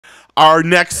Our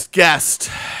next guest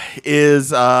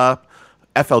is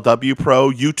FLW Pro,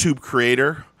 YouTube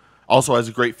creator. Also has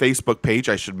a great Facebook page.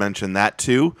 I should mention that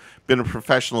too. Been a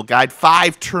professional guide,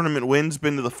 5 tournament wins.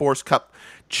 Been to the Force Cup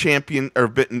champion, or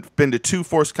been to 2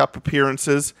 Force Cup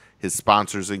appearances. His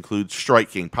sponsors include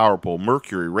Strike King, Powerpole,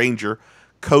 Mercury, Ranger,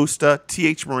 Costa,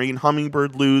 TH Marine,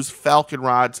 Hummingbird Lures, Falcon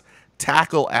Rods,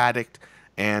 Tackle Addict,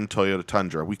 and Toyota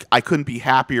Tundra. I couldn't be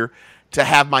happier to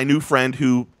have my new friend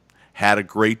who had a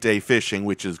great day fishing,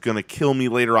 which is going to kill me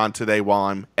later on today while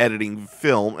I'm editing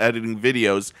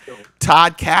videos.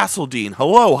 Todd Castledine.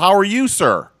 Hello, how are you,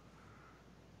 sir?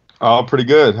 Oh, pretty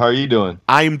good. How are you doing?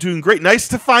 I am doing great. Nice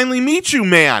to finally meet you,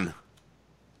 man.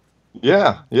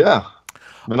 Yeah.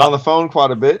 Been on the phone quite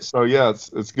a bit, so yeah,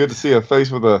 it's good to see a face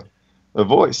with a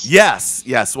voice. Yes.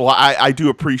 Well, I do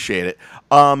appreciate it.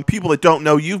 People that don't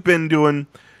know, you've been doing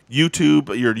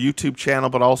YouTube, your YouTube channel,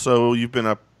 but also you've been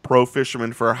a pro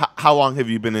fisherman for how long have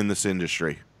you been in this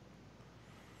industry?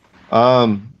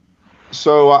 So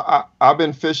I've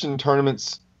been fishing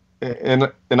tournaments, and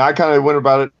I kind of went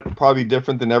about it probably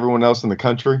different than everyone else in the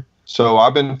country. So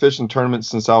I've been fishing tournaments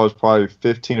since I was probably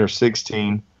 15 or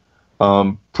 16.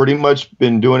 Pretty much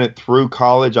been doing it through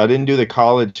college. I didn't do the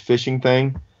college fishing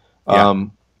thing.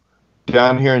 Down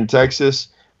here in Texas,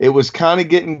 it was kind of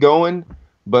getting going,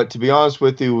 but to be honest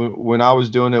with you, when I was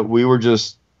doing it, we were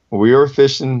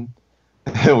fishing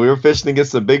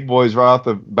against the big boys right off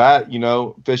the bat,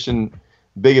 fishing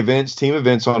big events, team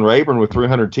events on Rayburn with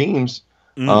 300 teams.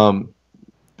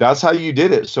 That's how you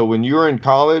did it. So when you were in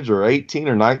college or 18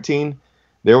 or 19,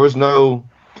 there was no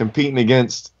competing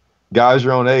against guys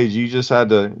your own age. You just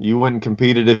you went and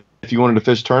competed if you wanted to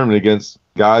fish tournament against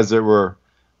guys that were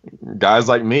guys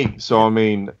like me. So, I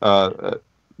mean,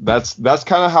 that's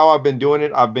kind of how I've been doing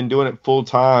it. I've been doing it full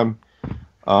time.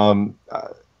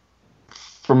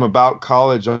 From about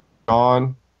college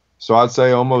on, so I'd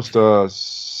say almost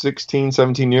 16,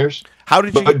 17 years. How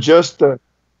did you?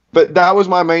 But that was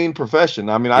my main profession.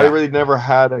 I mean, I really never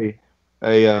had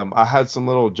I had some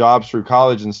little jobs through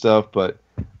college and stuff, but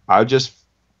I just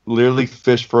literally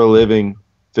fished for a living,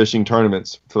 fishing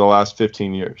tournaments for the last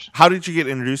 15 years. How did you get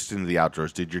introduced into the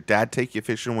outdoors? Did your dad take you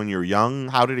fishing when you were young?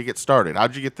 How did it get started? How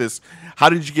did you get this? How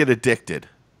did you get addicted?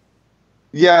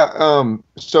 Yeah,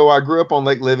 so I grew up on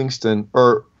Lake Livingston,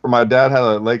 or my dad had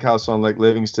a lake house on Lake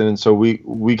Livingston, and so we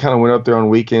kind of went up there on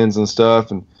weekends and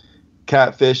stuff and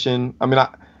catfishing. I mean,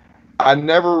 I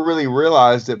never really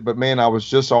realized it, but man, I was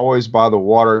just always by the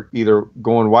water, either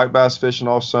going white bass fishing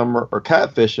all summer or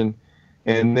catfishing.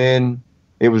 And then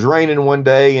it was raining one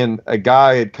day, and a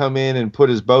guy had come in and put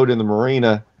his boat in the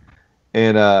marina,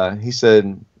 and he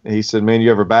said, "Man,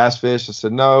 you ever bass fish?" I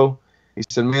said, "No." He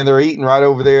said, "Man, they're eating right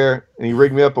over there." And he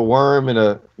rigged me up a worm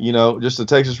and just a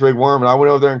Texas rig worm. And I went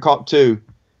over there and caught 2.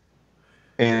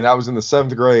 And I was in the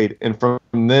 7th grade. And from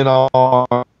then on,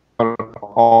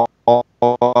 all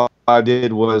I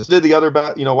did was the other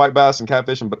white bass and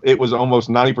catfishing, but it was almost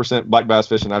 90% black bass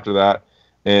fishing after that.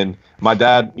 And my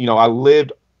dad, I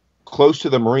lived close to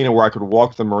the marina where I could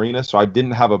walk the marina, so I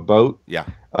didn't have a boat. Yeah.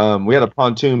 We had a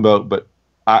pontoon boat, but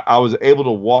I was able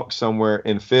to walk somewhere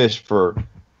and fish for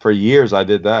years. I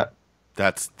did that.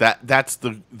 That's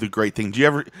the great thing.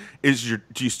 Do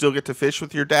you still get to fish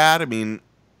with your dad? I mean,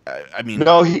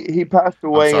 no, he passed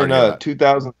away in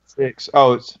 2006.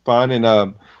 Oh, it's fine.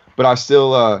 And but I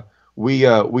still we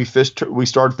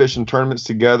started fishing tournaments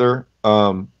together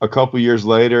a couple years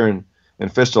later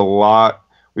and fished a lot.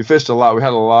 We fished a lot. We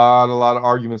had a lot of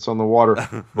arguments on the water,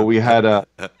 but we had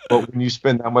but when you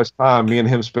spend that much time, me and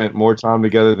him spent more time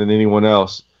together than anyone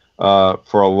else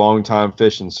for a long time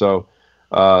fishing. So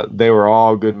they were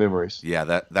all good memories.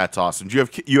 Yeah, that's awesome. Do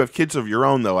you have kids of your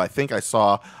own though? I think I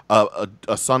saw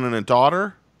a son and a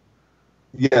daughter.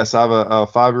 Yes, I have a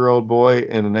 5-year-old boy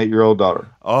and an 8-year-old daughter.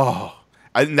 Oh,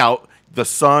 now the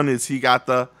son, is he got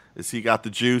the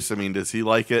juice? I mean, does he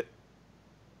like it?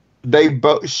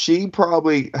 She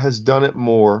probably has done it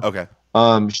more. Okay.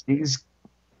 She's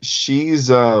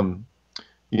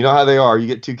you know how they are. You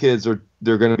get 2 kids,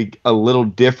 they're going to be a little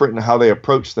different in how they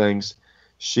approach things.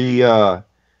 She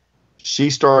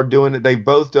started doing it. They've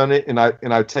both done it, and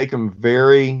I take them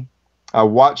I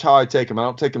watch how I take them. I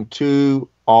don't take them too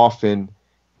often.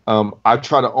 I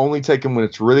try to only take them when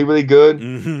it's really, really good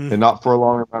and not for a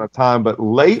long amount of time. But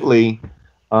lately,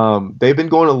 they've been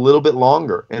going a little bit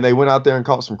longer, and they went out there and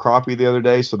caught some crappie the other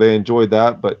day, so they enjoyed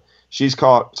that. But she's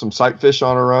caught some sight fish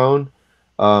on her own.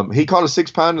 He caught a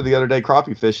 6-pounder the other day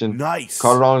crappie fishing. Nice.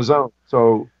 Caught it on his own.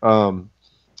 So,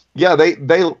 yeah,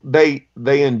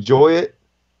 they enjoy it.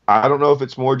 I don't know if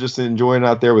it's more just enjoying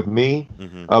out there with me,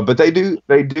 but they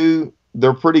do.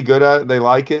 They're pretty good at it. They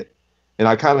like it, And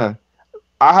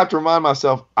I have to remind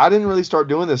myself, I didn't really start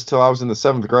doing this till I was in the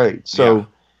 7th grade. So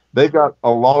they've got a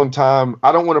long time.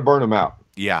 I don't want to burn them out.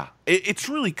 Yeah, it's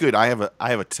really good. I have a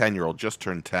 10-year-old, just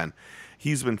turned 10.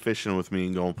 He's been fishing with me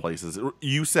and going places.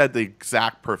 You said the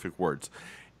exact perfect words.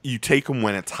 You take them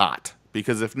when it's hot,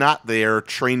 because if not, they're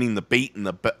training the bait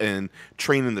and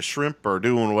training the shrimp or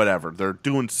doing whatever. They're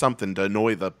doing something to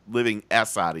annoy the living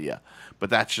S out of you. But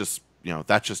that's just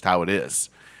how it is.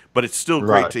 But it's still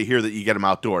great to hear that you get them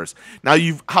outdoors. Now,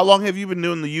 how long have you been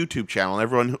doing the YouTube channel?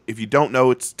 Everyone, if you don't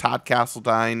know, it's Todd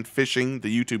Castledine Fishing,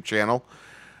 the YouTube channel.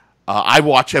 Have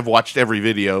watched every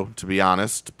video, to be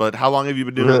honest. But how long have you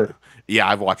been doing it? Yeah,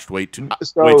 I've watched way too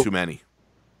many.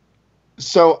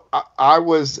 So I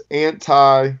was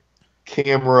anti-camera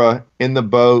in the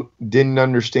boat, didn't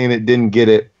understand it, didn't get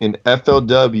it. In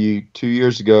FLW 2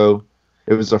 years ago,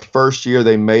 it was the first year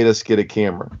they made us get a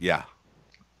camera. Yeah.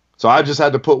 So I just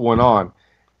had to put one on.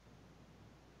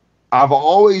 I've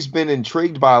always been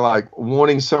intrigued by like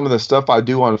wanting some of the stuff I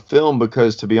do on film,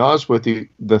 because to be honest with you,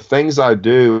 the things I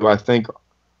do, I think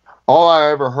all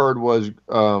I ever heard was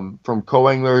from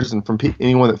co-anglers and from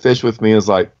anyone that fished with me is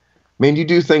like, man, you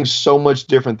do things so much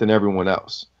different than everyone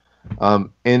else.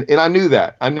 And I knew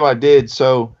that. I knew I did.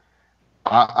 So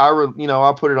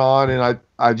I put it on, and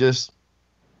I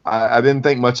didn't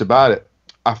think much about it.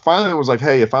 I finally was like,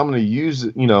 hey, if I'm going to use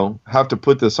it, have to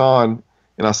put this on,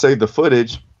 and I saved the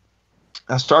footage.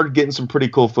 I started getting some pretty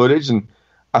cool footage, and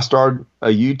I started a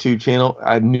YouTube channel.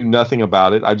 I knew nothing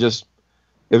about it.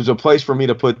 It was a place for me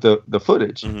to put the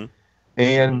footage. Mm-hmm.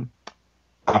 And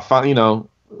I finally,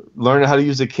 learned how to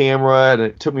use the camera, and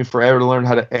it took me forever to learn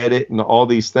how to edit and all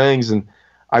these things. And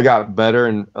I got better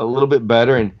and a little bit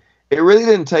better, and it really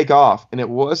didn't take off. And it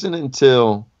wasn't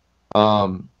until,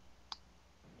 I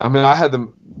had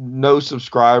no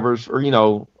subscribers or,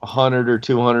 100 or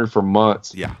 200 for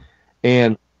months. Yeah.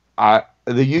 And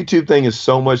the YouTube thing is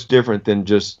so much different than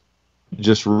just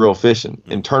real fishing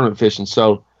and tournament fishing.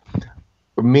 So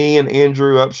me and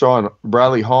Andrew Upshaw and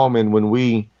Bradley Hallman, when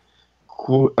we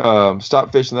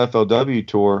stopped fishing the FLW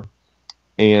tour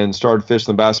and started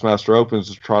fishing the Bassmaster Opens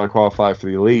to try to qualify for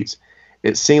the elites,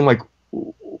 it seemed like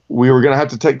we were going to have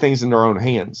to take things into our own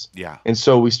hands. Yeah. And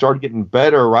so we started getting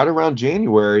better. Right around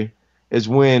January is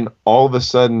when all of a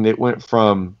sudden it went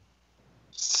from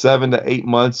 7 to 8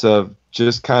 months of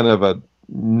just kind of a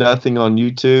nothing on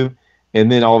YouTube,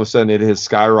 and then all of a sudden it has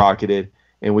skyrocketed,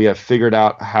 and we have figured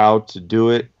out how to do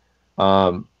it.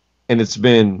 And it's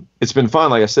been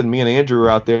fun. Like I said, me and Andrew were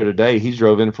out there today. He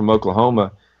drove in from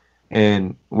Oklahoma,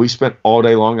 and we spent all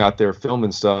day long out there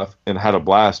filming stuff and had a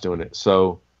blast doing it.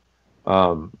 So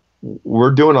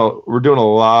we're doing a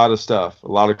lot of stuff, a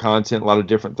lot of content, a lot of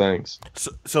different things.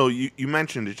 So you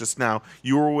mentioned it just now.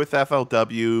 You were with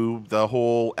FLW, the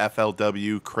whole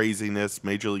FLW craziness,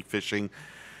 Major League Fishing.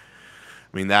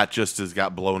 I mean, that just has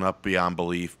got blown up beyond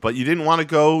belief. But you didn't want to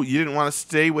go. You didn't want to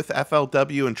stay with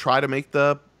FLW and try to make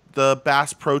the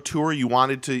Bass Pro Tour. You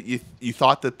wanted to. You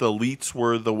thought that the elites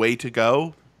were the way to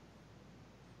go.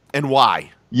 And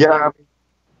why? Yeah.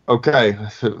 Okay.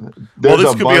 Well,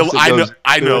 this could be.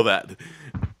 I know that.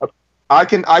 I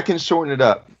can shorten it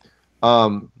up.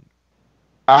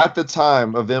 At the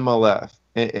time of MLF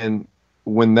and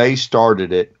when they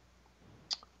started it,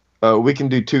 we can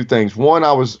do two things. One,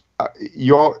 I was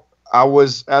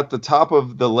at the top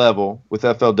of the level with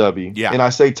FLW. Yeah. And I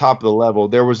say top of the level,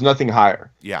 there was nothing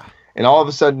higher. Yeah. And all of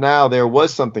a sudden now there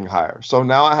was something higher. So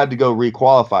now I had to go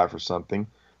requalify for something,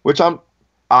 which I've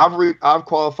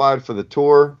qualified for the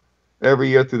tour every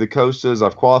year through the Costas.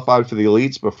 I've qualified for the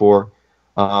elites before.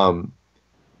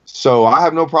 So I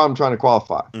have no problem trying to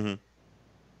qualify. Mm-hmm.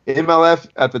 MLF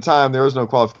at the time, there was no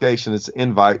qualification. It's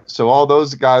invite. So all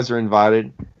those guys are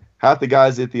invited. Half the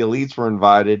guys at the elites were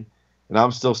invited, and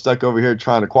I'm still stuck over here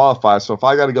trying to qualify. So if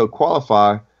I got to go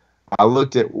qualify, I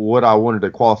looked at what I wanted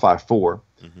to qualify for.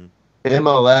 Mm-hmm.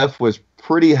 MLF was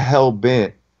pretty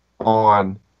hell-bent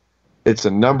on it's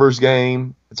a numbers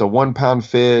game, it's a 1 pound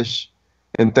fish,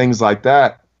 and things like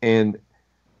that. And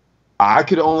I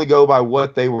could only go by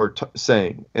what they were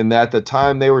saying. And at the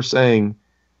time they were saying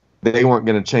they weren't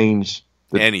going to change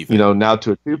anything, now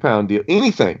to a 2 pound deal,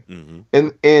 anything. Mm-hmm.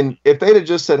 And if they'd have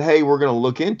just said, hey, we're going to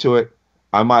look into it,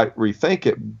 I might rethink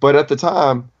it. But at the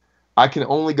time, I can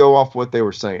only go off what they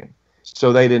were saying.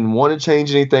 So they didn't want to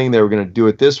change anything. They were going to do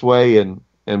it this way. And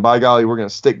by golly, we're going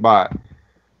to stick by it.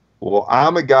 Well,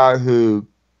 I'm a guy who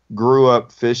grew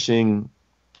up fishing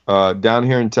down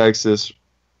here in Texas,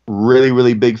 really,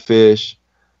 really big fish.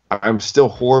 I'm still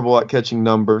horrible at catching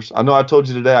numbers. I know I told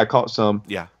you today I caught some.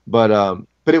 Yeah. But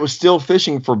it was still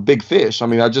fishing for big fish. I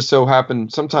mean, I just so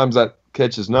happened sometimes that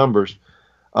catches numbers.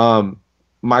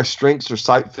 my strengths are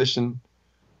sight fishing,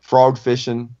 frog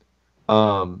fishing,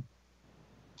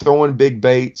 throwing big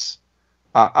baits.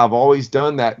 I've always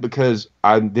done that because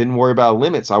I didn't worry about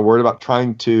limits. I worried about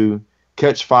trying to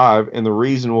catch 5, and the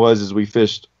reason is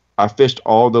I fished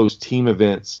all those team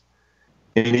events,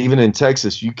 and even in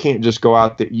Texas, you can't just go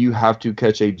out there. You have to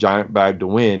catch a giant bag to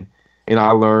win. And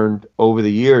I learned over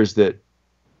the years that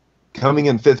coming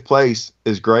in 5th place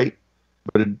is great,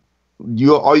 but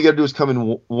all you got to do is come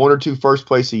in 1 or 2 first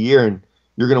place a year, and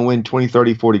you're going to win 20,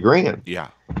 30, 40 grand. Yeah.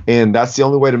 And that's the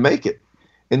only way to make it.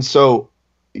 And so,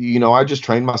 I just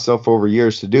trained myself over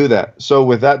years to do that. So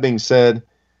with that being said,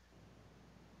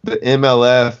 the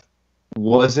MLF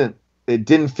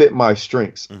didn't fit my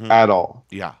strengths at all.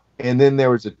 Yeah. And then there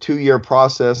was a 2-year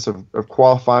process of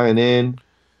qualifying in.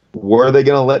 Were they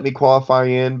going to let me qualify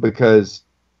in? Because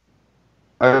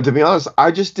to be honest,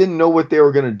 I just didn't know what they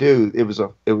were going to do.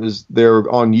 They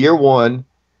were on year 1.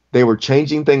 They were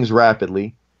changing things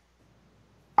rapidly.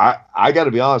 I got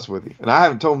to be honest with you, and I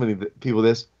haven't told many people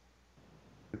this.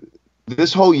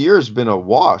 This whole year has been a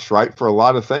wash, right? For a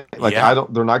lot of things. Like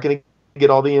they're not going to get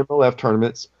all the MLF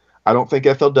tournaments. I don't think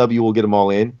FLW will get them all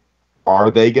in. Are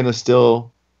they going to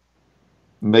still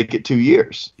make it 2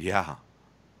 years? Yeah.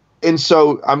 And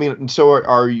so,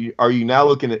 are you now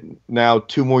looking at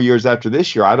 2 more years after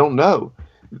this year? I don't know.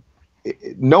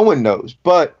 No one knows.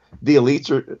 But the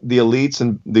elites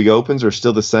and the opens are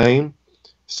still the same.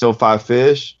 Still 5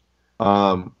 fish.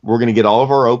 We're going to get all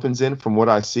of our opens in from what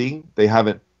I see. They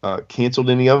haven't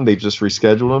canceled any of them. They've just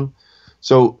rescheduled them.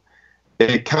 So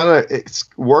it's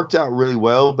worked out really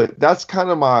well. But that's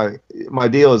kind of my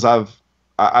deal. Is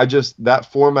I just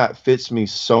that format fits me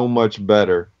so much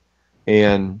better.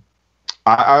 And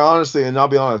I honestly, and I'll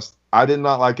be honest, I did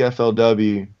not like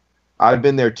FLW. I'd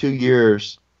been there 2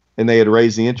 years, and they had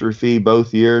raised the entry fee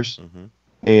both years,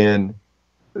 and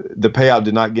the payout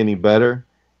did not get any better,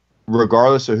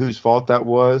 regardless of whose fault that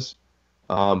was.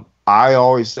 I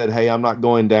always said, hey, I'm not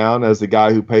going down as the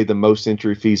guy who paid the most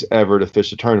entry fees ever to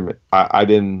fish a tournament. That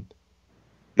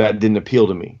didn't appeal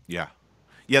to me. Yeah.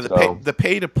 Yeah, the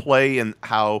pay to play and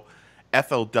how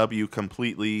FLW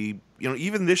completely,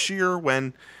 even this year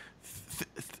when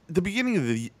the beginning of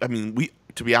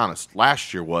to be honest,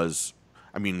 last year was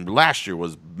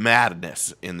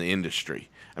madness in the industry.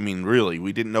 Really,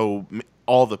 we didn't know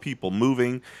all the people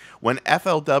moving. When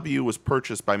FLW was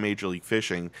purchased by Major League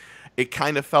Fishing, it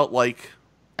kind of felt like,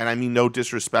 and I mean no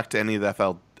disrespect to any of the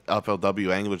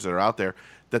FLW anglers that are out there,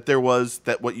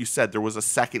 that what you said, there was a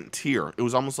second tier. It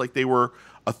was almost like they were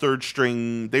a third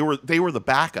string. They were the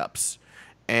backups,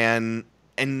 and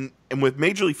with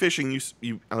Major League Fishing,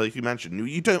 you like you mentioned,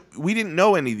 we didn't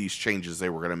know any of these changes they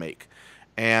were going to make,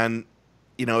 and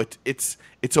it's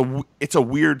a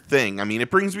weird thing. It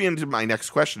brings me into my next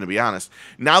question, to be honest.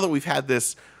 Now that we've had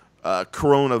this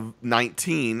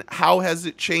Corona-19, how has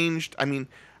it changed?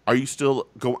 Are you still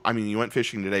you went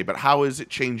fishing today, but how has it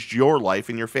changed your life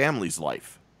and your family's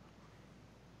life?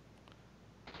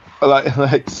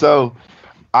 So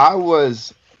I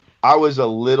was a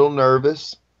little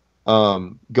nervous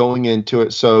going into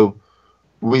it. So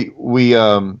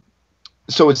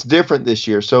so it's different this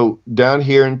year. So down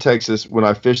here in Texas, when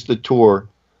I fish the tour,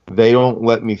 they don't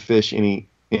let me fish any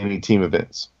team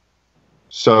events.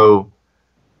 So,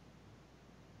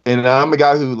 and I'm a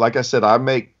guy who, like I said, I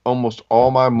make almost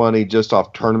all my money just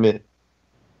off tournament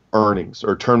earnings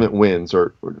or tournament wins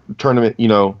or tournament,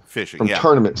 fishing from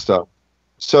tournament stuff.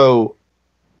 So,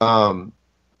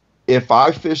 if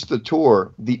I fish the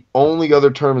tour, the only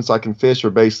other tournaments I can fish are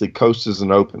basically coasters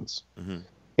and opens.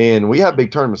 And we have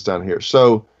big tournaments down here.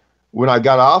 So when I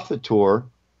got off the tour,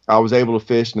 I was able to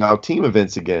fish now team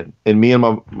events again. And me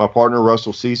and my partner,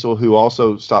 Russell Cecil, who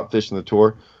also stopped fishing the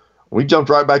tour, we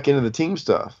jumped right back into the team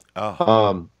stuff.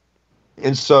 And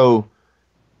so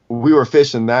we were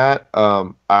fishing that.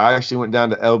 I actually went down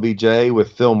to LBJ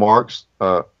with Phil Marks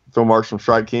from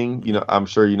Strike King. I'm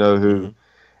sure you know who.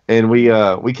 And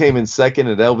we came in second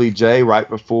at LBJ right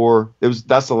before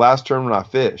that's the last tournament I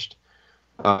fished.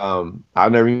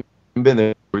 I've never even been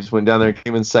there. We just went down there and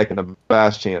came in second, a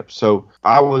bass champ. So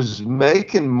I was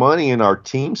making money in our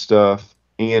team stuff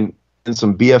and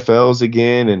some BFLs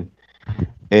again,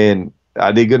 and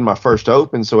I did good in my first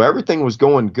open. So everything was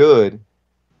going good,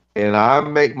 and I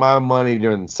make my money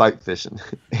during sight fishing,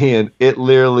 and it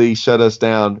literally shut us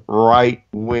down right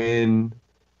when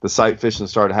the sight fishing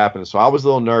started happening. So I was a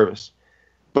little nervous,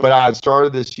 but I had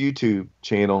started this YouTube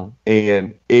channel,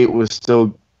 and it was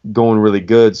still going really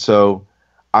good. So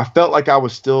I felt like I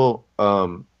was still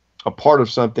a part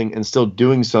of something and still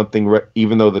doing something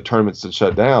even though the tournaments had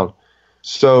shut down.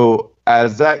 So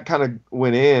as that kind of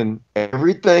went in,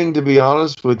 everything, to be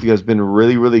honest with you, has been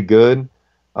really, really good.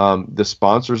 The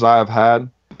sponsors I have had,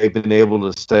 they've been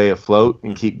able to stay afloat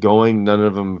and keep going. None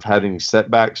of them have had any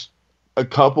setbacks. A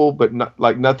couple, but not,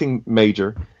 like nothing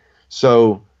major.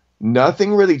 So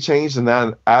nothing really changed in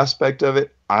that aspect of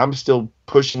it. I'm still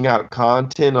pushing out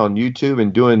content on YouTube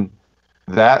and doing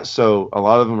that. So a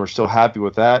lot of them are still happy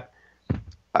with that.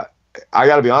 I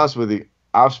got to be honest with you.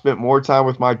 I've spent more time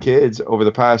with my kids over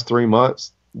the past 3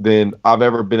 months than I've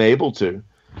ever been able to.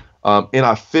 And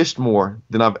I fished more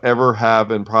than I've ever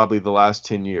have in probably the last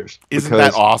 10 years. Isn't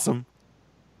that awesome?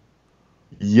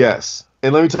 Yes.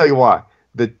 And let me tell you why.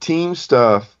 The team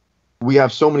stuff, we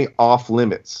have so many off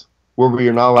limits where we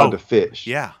are not allowed to fish.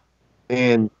 Yeah.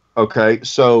 And okay,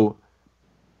 so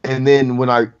and then when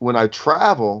I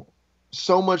travel,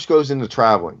 so much goes into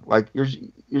traveling. Like you're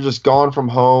just gone from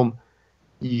home.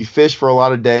 You fish for a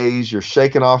lot of days. You're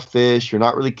shaking off fish. You're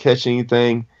not really catching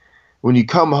anything. When you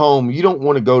come home, you don't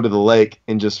want to go to the lake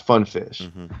and just fun fish.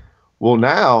 Mm-hmm. Well,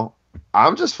 now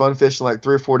I'm just fun fishing like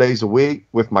 3 or 4 days a week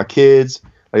with my kids.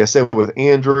 Like I said, with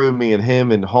Andrew, me and him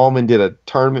and Hallman did a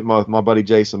tournament with my buddy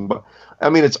Jason. But I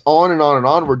mean, it's on and on and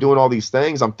on. We're doing all these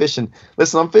things. I'm fishing.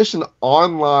 Listen, I'm fishing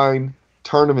online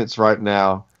tournaments right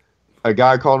now. A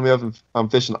guy called me up and I'm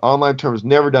fishing online tournaments.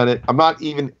 Never done it. I'm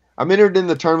entered in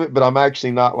the tournament, but I'm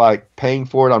actually not like paying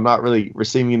for it. I'm not really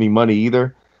receiving any money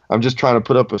either. I'm just trying to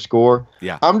put up a score.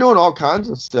 Yeah. I'm doing all kinds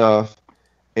of stuff.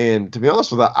 And to be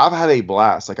honest with you, I've had a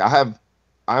blast. Like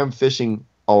I'm fishing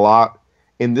a lot.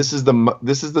 And this is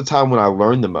the time when I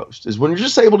learn the most, is when you're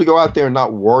just able to go out there and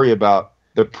not worry about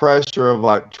the pressure of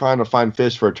like trying to find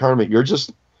fish for a tournament.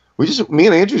 Me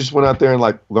and Andrew just went out there and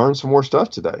like learned some more stuff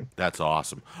today. That's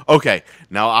awesome. Okay.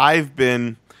 Now I've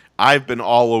been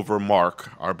all over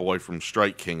Mark, our boy from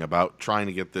Strike King, about trying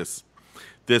to get this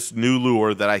new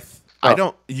lure that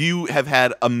you have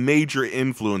had a major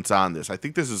influence on this. I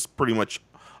think this is pretty much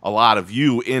a lot of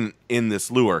you in this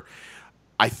lure.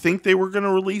 I think they were going to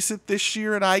release it this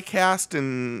year at ICAST,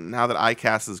 and now that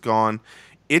ICAST is gone,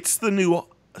 it's the new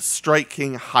Strike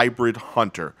King Hybrid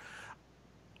Hunter.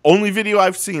 Only video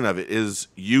I've seen of it is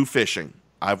you fishing.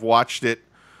 I've watched it.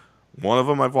 One of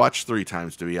them I've watched 3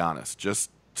 times, to be honest.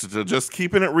 Just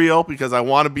keeping it real, because I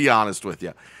want to be honest with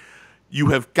you. You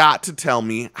have got to tell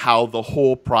me how the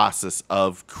whole process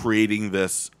of creating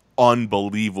this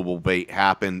unbelievable bait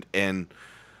happened, and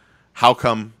how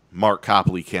come Mark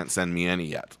Copley can't send me any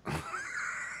yet.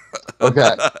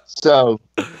 Okay, so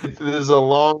this is a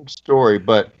long story,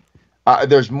 but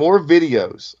there's more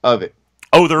videos of it.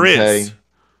 Oh, there is?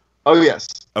 Oh, yes.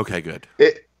 Okay, good.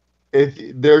 If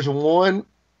there's one,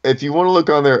 if you want to look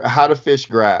on there, how to fish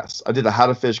grass. I did a how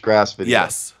to fish grass video.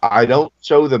 Yes. I don't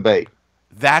show the bait.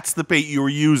 That's the bait you were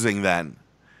using then?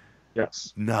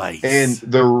 Yes. Nice. And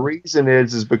the reason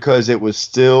is because it was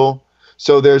still,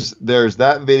 so there's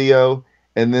that video.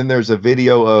 And then there's a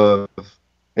video of,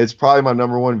 it's probably my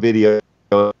number one video.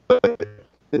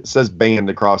 It says banned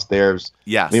across there.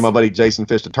 Yes. Me and my buddy Jason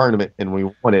fished a tournament and we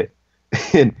won it.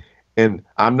 And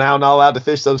I'm now not allowed to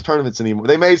fish those tournaments anymore.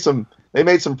 They made some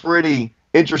pretty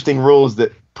interesting rules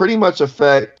that pretty much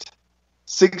affect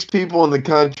 6 people in the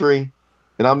country,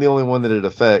 and I'm the only one that it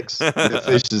affects that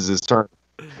fishes this tournament.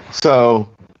 So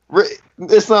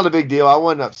it's not a big deal. I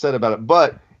wasn't upset about it.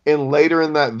 But later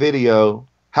in that video,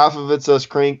 half of it's us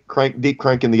deep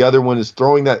cranking, the other one is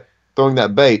throwing that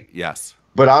bait. Yes.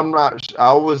 But I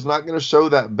was not going to show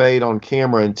that bait on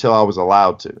camera until I was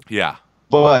allowed to. Yeah.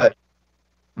 But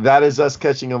that is us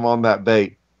catching them on that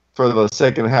bait for the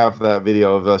second half of that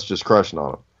video of us just crushing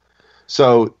on them.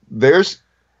 So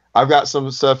I've got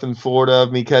some stuff in Florida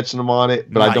of me catching them on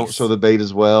it, but nice. I don't show the bait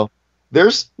as well.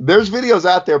 There's videos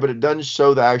out there, but it doesn't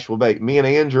show the actual bait. Me and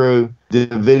Andrew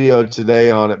did a video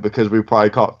today on it because we probably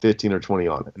caught 15 or 20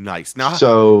 on it. Nice.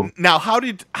 Now how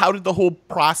did the whole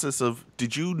process of,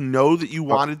 did you know that you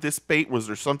wanted this bait? Was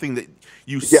there something that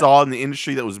you saw in the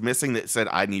industry that was missing that said,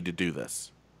 I need to do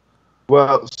this?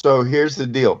 Well, so here's the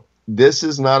deal. This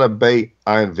is not a bait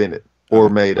I invented or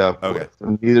made up. Okay.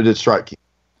 With. Neither did Strike King.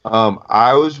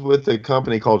 I was with a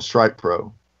company called Strike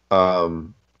Pro.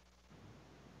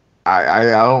 I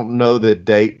don't know the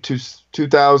date,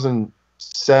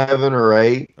 2007 or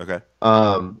 8. Okay.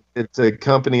 It's a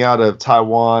company out of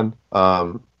Taiwan,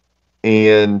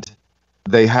 and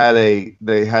they had a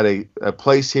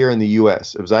place here in the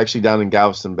U.S. It was actually down in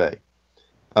Galveston Bay,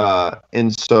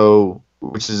 and so,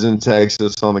 which is in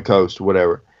Texas on the coast,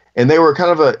 whatever. And they were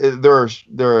kind of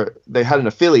they had an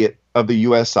affiliate of the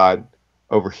U.S. side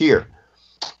over here.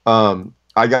 I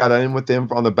got in with them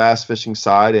on the bass fishing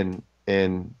side,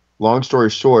 and long story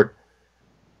short,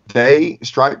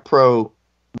 Strike Pro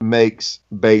makes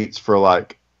baits for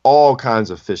like all kinds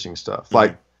of fishing stuff.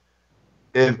 Like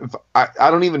if I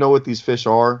don't even know what these fish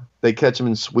are. They catch them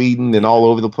in Sweden and all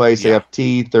over the place. They have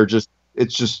teeth.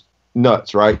 It's just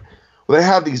nuts, right? Well, they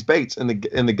have these baits, and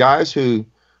the guys who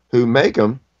make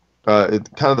them, kind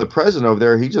of the president over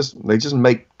there, they just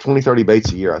make 20, 30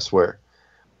 baits a year, I swear.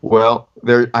 Well,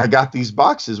 I got these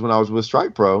boxes when I was with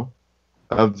Strike Pro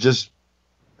of just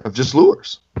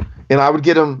lures, and I would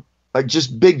get them like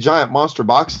just big giant monster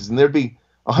boxes, and there'd be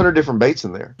 100 different baits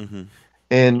in there,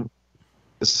 and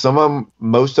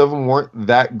most of them weren't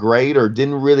that great, or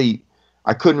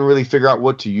I couldn't really figure out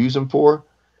what to use them for,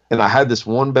 and I had this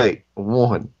one bait,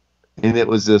 and it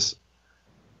was just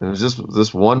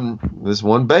this one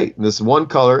bait, and this one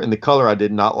color, and the color I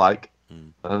did not like.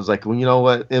 I was like, well, you know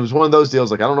what? It was one of those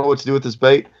deals. Like, I don't know what to do with this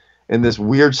bait and this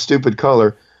weird, stupid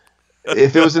color.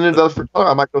 If it was an industrial color,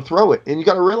 I might go throw it. And you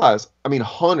got to realize, I mean,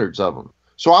 hundreds of them.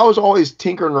 So I was always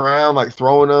tinkering around, like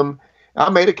throwing them. I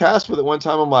made a cast with it one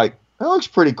time. I'm like, that looks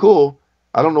pretty cool.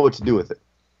 I don't know what to do with it.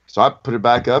 So I put it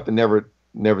back up and never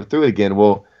threw it again.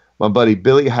 Well, my buddy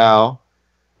Billy Howe,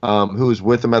 who was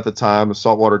with him at the time, a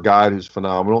saltwater guide who's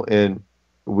phenomenal, and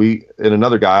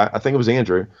another guy, I think it was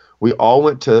Andrew, we all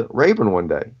went to Rayburn one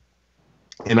day,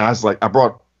 and I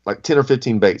brought like 10 or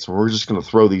 15 baits, and we were just going to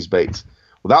throw these baits.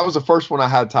 Well, that was the first one I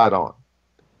had tied on,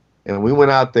 and we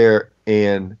went out there,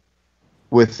 and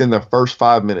within the first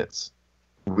 5 minutes,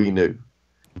 we knew,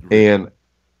 and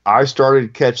I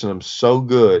started catching them so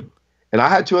good, and I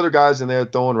had two other guys in there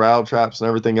throwing rattle traps and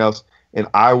everything else, and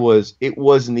it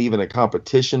wasn't even a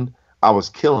competition. I was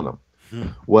killing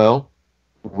them. Well,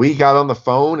 we got on the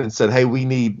phone and said, hey,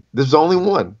 there's only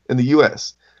one in the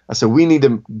U.S. I said, we need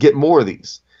to get more of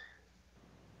these.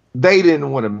 They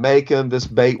didn't want to make them. This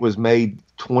bait was made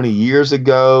 20 years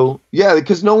ago. Yeah,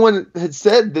 because no one had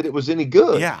said that it was any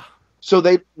good. Yeah. So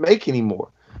they didn't make any more.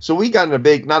 So we got in a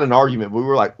big, not an argument,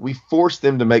 but we forced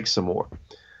them to make some more.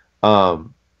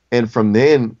 And from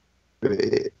then,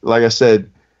 like I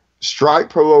said, Strike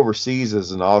Pro Overseas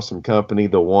is an awesome company.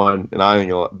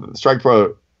 Strike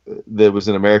Pro that was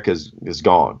in America is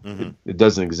gone. It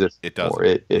doesn't exist anymore.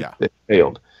 It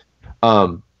failed.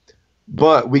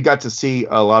 But we got to see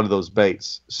a lot of those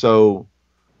baits. So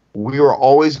we were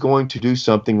always going to do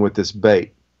something with this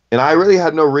bait. And I really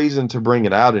had no reason to bring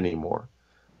it out anymore.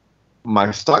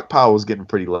 My stockpile was getting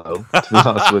pretty low, to be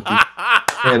honest with you.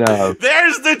 And,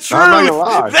 there's the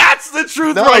truth. That's the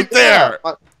truth there.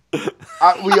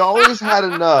 We always had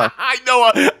enough.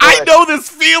 I know this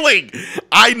feeling.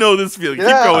 Keep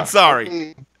going.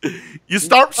 Sorry. You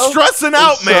start stressing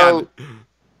out, man.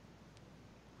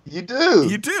 You do.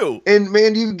 You do. And,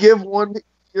 man, you give one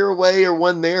your way or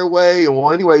one their way.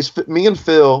 Well, anyways, me and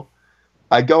Phil,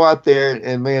 I go out there,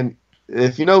 and, man,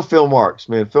 if you know Phil Marks,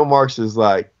 man, Phil Marks is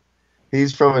like,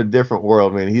 he's from a different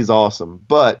world, man. He's awesome.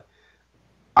 But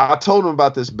I told him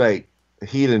about this bait.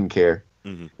 He didn't care.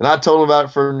 And I told him about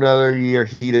it for another year.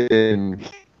 He didn't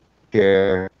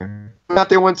care. Went out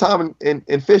there one time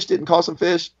and fished it and caught some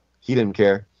fish. He didn't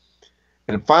care.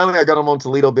 And finally, I got him on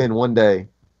Toledo Bend one day,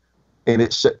 and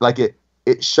it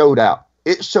showed out.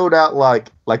 It showed out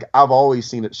like I've always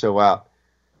seen it show out.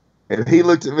 And he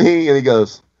looked at me and he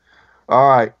goes, "All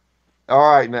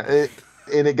right, now."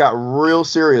 And it got real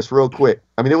serious real quick.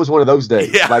 I mean, it was one of those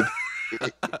days. Yeah. Like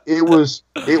it was.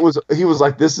 He was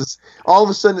like, "This is." All of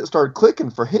a sudden, it started clicking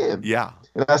for him. Yeah.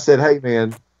 And I said, "Hey,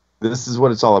 man, this is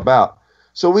what it's all about."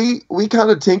 So we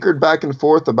kind of tinkered back and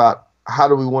forth about how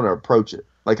do we want to approach it.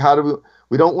 Like, how do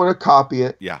we don't want to copy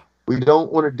it. Yeah. We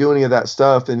don't want to do any of that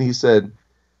stuff. And he said,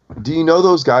 "Do you know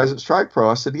those guys at Strike Pro?"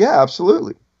 I said, "Yeah,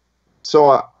 absolutely."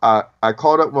 So I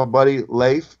called up my buddy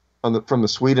Leif from the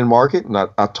Sweden market, and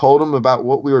I told him about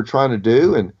what we were trying to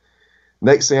do. And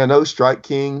next thing I know, Strike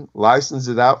King licensed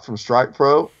it out from Strike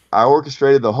Pro. I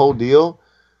orchestrated the whole deal.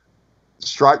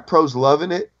 Strike Pro's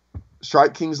loving it.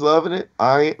 Strike King's loving it.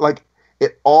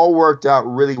 It all worked out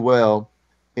really well,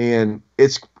 and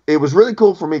it was really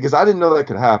cool for me because I didn't know that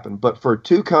could happen. But for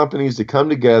two companies to come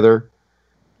together,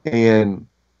 and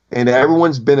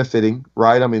everyone's benefiting,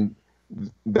 right? I mean,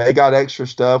 they got extra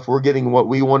stuff. We're getting what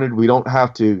we wanted. We don't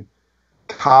have to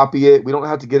copy it. We don't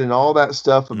have to get in all that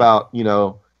stuff about, I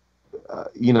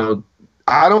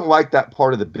don't like that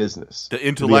part of the business. The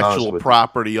intellectual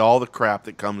property, all the crap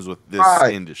that comes with this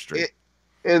industry.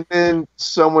 And then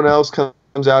someone else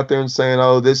comes out there and saying,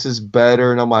 "Oh, this is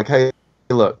better." And I'm like, "Hey,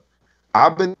 look,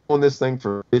 I've been doing this thing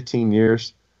for 15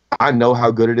 years. I know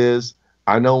how good it is.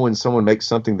 I know when someone makes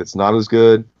something that's not as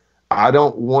good. I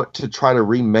don't want to try to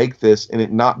remake this and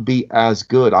it not be as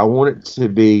good. I want it to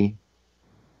be,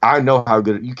 I know how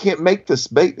good you can't make this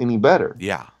bait any better."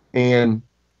 Yeah. And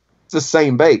it's the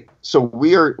same bait. So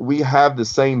we have the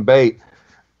same bait.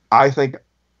 I think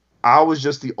I was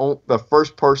just the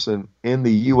first person in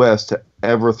the U.S. to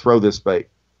ever throw this bait.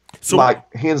 So,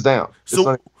 like, hands down.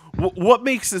 So what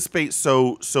makes this bait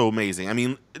so amazing? I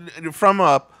mean,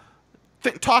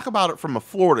 talk about it from a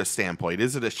Florida standpoint.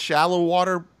 Is it a shallow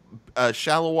water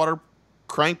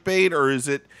crankbait, or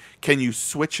can you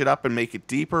switch it up and make it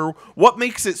deeper? What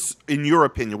makes it, in your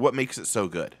opinion, what makes it so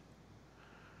good?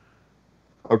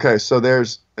 Okay, so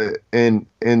there's and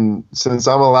since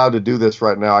I'm allowed to do this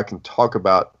right now, I can talk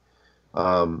about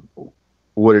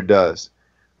what it does.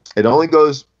 It only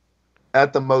goes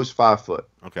at the most 5 foot.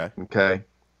 Okay. Okay.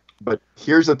 But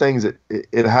here's the things that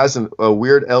it has a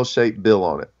weird L-shaped bill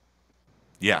on it.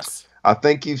 Yes. I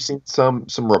think you've seen some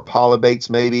Rapala baits,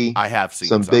 maybe. I have seen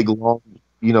some big long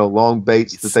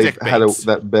baits that they've had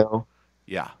that bill.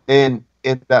 Yeah. And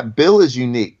that bill is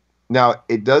unique. Now,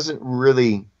 it doesn't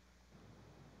really.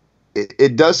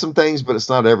 It does some things, but it's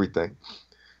not everything.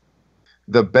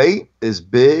 The bait is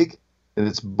big and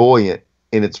it's buoyant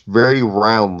and it's very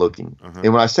round looking.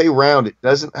 And when I say round, it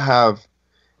doesn't have.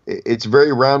 It's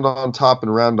very round on top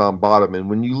and round on bottom. And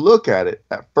when you look at it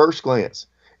at first glance,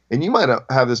 and you might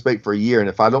have this bait for a year, and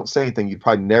if I don't say anything, you'd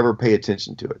probably never pay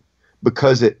attention to it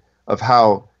because of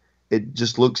how it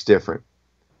just looks different.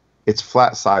 It's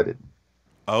flat-sided.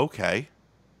 Okay.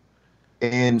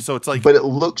 And so it's like, but it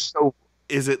looks so.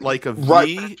 Is it like a V?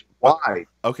 Right, wide.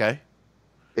 Okay.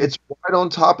 It's wide on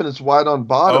top and it's wide on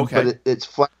bottom, but it's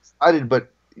flat-sided.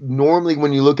 But normally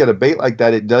when you look at a bait like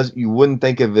that, you wouldn't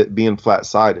think of it being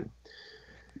flat-sided.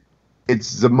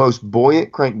 It's the most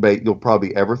buoyant crankbait you'll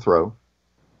probably ever throw.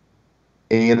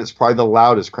 And it's probably the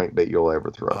loudest crankbait you'll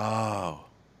ever throw. Oh.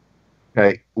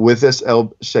 Okay, with this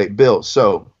L-shaped bill.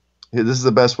 So this is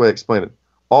the best way to explain it.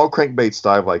 All crankbaits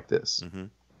dive like this.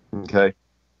 Okay?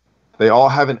 They all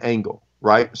have an angle,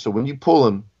 right? So when you pull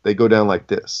them, they go down like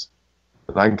this.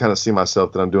 And I can kind of see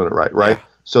myself that I'm doing it right? Yeah.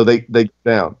 So they go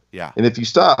down. Yeah. And if you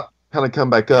stop, kind of come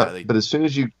back up. But as soon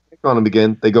as you click on them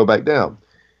again, they go back down.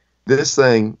 This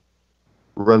thing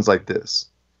runs like this.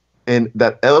 And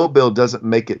that L bill doesn't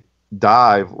make it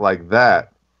dive like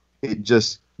that. It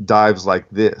just dives like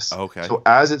this. Okay. So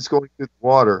as it's going through the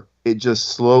water, it just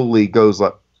slowly goes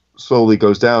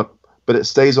down, but it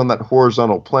stays on that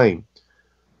horizontal plane.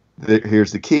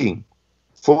 Here's the key.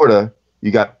 Florida,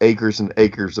 you got acres and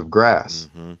acres of grass,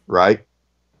 right?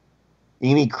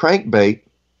 Any crankbait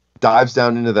dives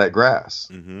down into that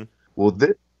grass. Well,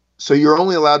 so you're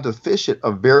only allowed to fish it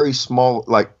a very small,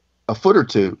 like a foot or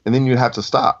two, and then you have to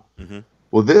stop.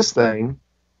 Well, this thing,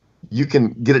 you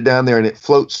can get it down there and it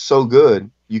floats so good,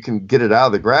 you can get it out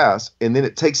of the grass, and then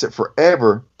it takes it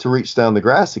forever to reach down the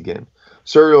grass again.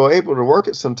 So you're able to work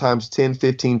it sometimes 10,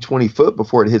 15, 20 foot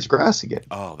before it hits grass again.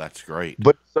 Oh, that's great.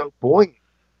 But it's so buoyant.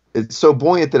 It's so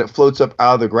buoyant that it floats up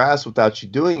out of the grass without you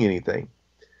doing anything.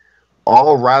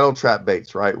 All rattle trap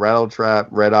baits, right? Rattle trap,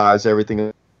 red eyes,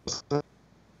 everything like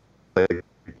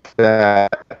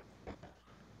that.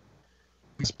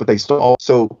 But they still.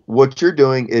 So what you're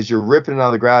doing is you're ripping it out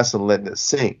of the grass and letting it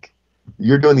sink.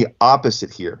 You're doing the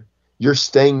opposite here. You're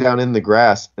staying down in the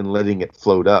grass and letting it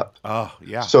float up. Oh,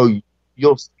 yeah. So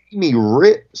you'll see me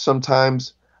rip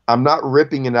sometimes. I'm not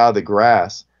ripping it out of the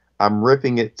grass. I'm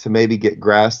ripping it to maybe get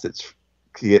grass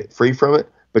get free from it,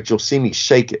 but you'll see me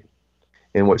shake it.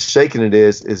 And what's shaking it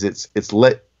is it's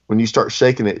lit. When you start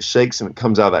shaking it, it shakes and it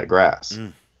comes out of that grass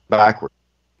backward.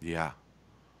 Yeah.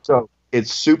 So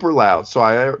it's super loud. So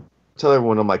I tell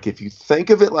everyone, I'm like, if you think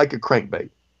of it like a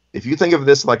crankbait, if you think of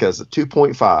this like as a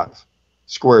 2.5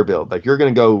 square build, like you're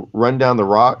going to go run down the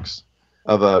rocks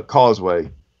of a causeway,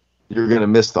 you're going to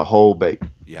miss the whole bait.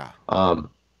 Yeah.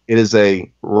 It is a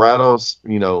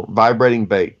vibrating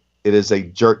bait. It is a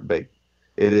jerk bait.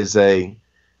 It is a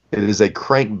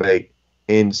crankbait,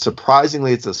 and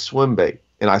surprisingly, it's a swim bait.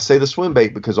 And I say the swim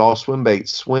bait because all swim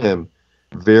baits swim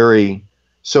very.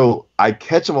 So I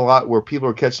catch them a lot where people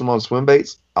are catching them on swim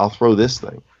baits. I'll throw this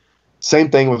thing. Same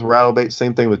thing with rattle baits.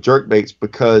 Same thing with jerk baits,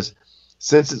 because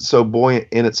since it's so buoyant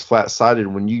and it's flat-sided,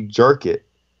 when you jerk it,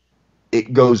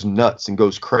 it goes nuts and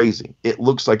goes crazy. It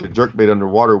looks like a jerkbait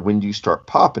underwater when you start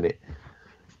popping it.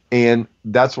 And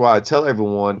that's why I tell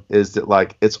everyone is that,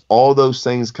 like, it's all those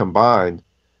things combined.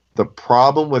 The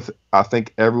problem I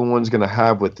think everyone's going to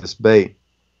have with this bait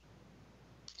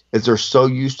is they're so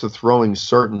used to throwing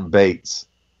certain baits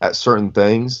at certain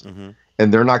things,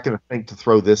 and they're not going to think to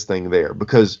throw this thing there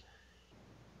because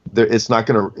it's not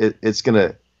going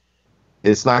to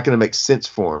make sense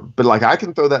for them. But like, I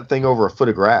can throw that thing over a foot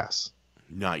of grass.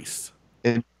 Nice.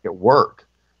 And make it work,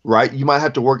 right? You might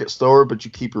have to work it slower, but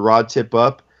you keep your rod tip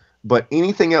up. But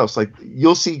anything else, like,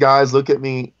 you'll see guys look at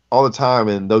me all the time,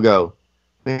 and they'll go,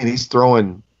 man, he's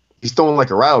throwing like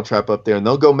a rattle trap up there, and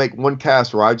they'll go make one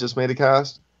cast where I just made a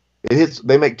cast. It hits.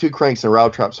 They make 2 cranks and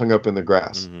rattle traps hung up in the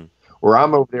grass, where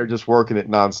I'm over there just working it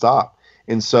nonstop,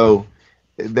 and so,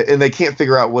 and they can't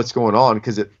figure out what's going on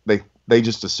because they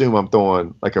just assume I'm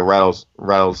throwing like a rattles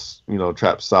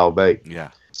trap style bait.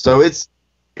 Yeah. So it's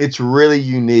really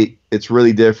unique. It's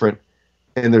really different,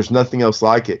 and there's nothing else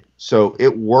like it. So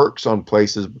it works on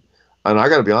places, and I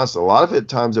got to be honest, a lot of it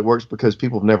times it works because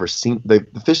people have never seen the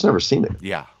fish never seen it.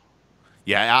 Yeah.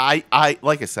 I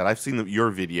like I said, I've seen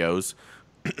your videos.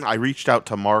 I reached out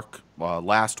to Mark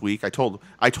last week. I told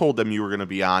them you were going to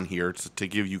be on here to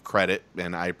give you credit,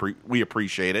 and we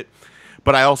appreciate it.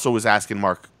 But I also was asking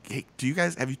Mark, hey,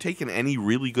 have you taken any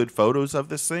really good photos of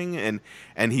this thing?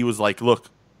 And he was like, look,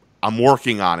 I'm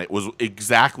working on it. Was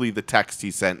exactly the text he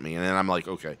sent me. And then I'm like,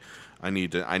 okay, I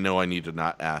need to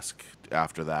not ask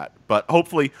after that. But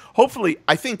hopefully,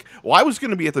 I think, I was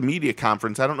going to be at the media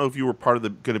conference. I don't know if you were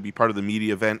going to be part of the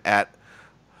media event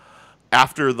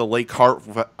after the Lake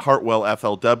Hartwell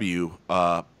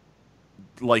FLW,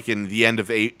 like in the end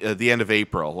of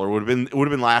April, or would have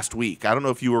been last week. I don't know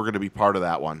if you were going to be part of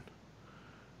that one.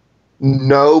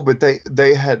 No, but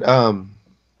they had.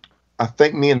 I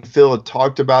think me and Phil had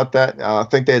talked about that. I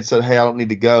think they had said, "Hey, I don't need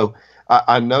to go."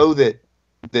 I know that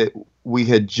we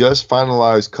had just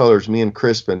finalized colors. Me and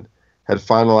Crispin had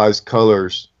finalized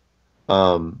colors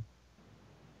a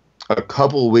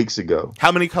couple of weeks ago.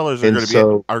 How many colors are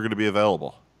going to be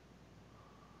available?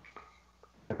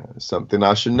 Something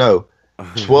I should know.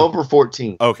 12 or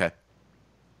 14. Okay.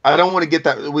 I don't want to get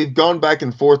that. We've gone back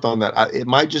and forth on that. It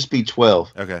might just be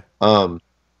 12. Okay. I'll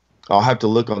have to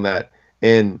look on that.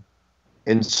 And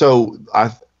so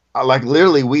I like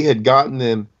literally we had gotten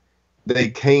them. They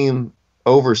came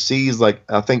overseas like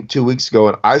I think 2 weeks ago,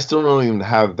 and I still don't even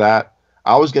have that.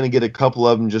 I was going to get a couple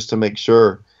of them just to make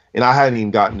sure, and I hadn't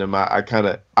even gotten them.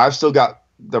 I've still got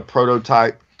the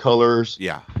prototype colors.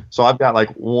 Yeah. So I've got like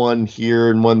one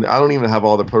here and one. I don't even have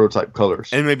all the prototype colors.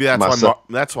 And maybe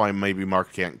that's why maybe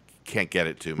Mark can't get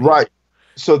it to me. Right.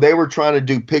 So they were trying to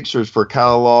do pictures for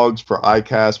catalogs, for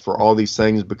iCast, for all these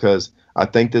things because I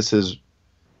think this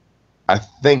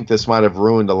might have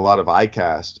ruined a lot of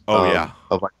iCast.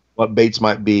 Of like what baits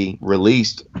might be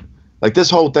released. Like this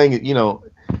whole thing,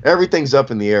 everything's up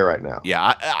in the air right now.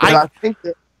 Yeah,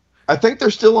 I think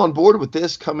they're still on board with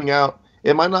this coming out.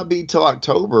 It might not be till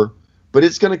October, but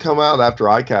it's going to come out after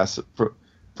iCast,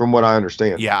 from what I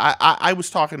understand. Yeah, I was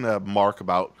talking to Mark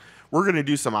about we're going to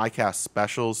do some iCast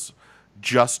specials,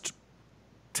 just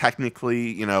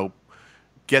technically,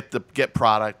 get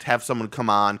product, have someone come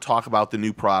on, talk about the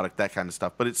new product, that kind of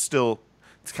stuff. But it's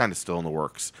kind of still in the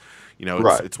works.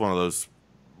 It's one of those.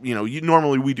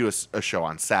 Normally we do a show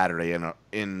on Saturday at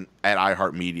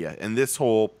iHeartMedia, and this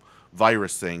whole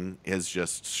virus thing has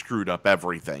just screwed up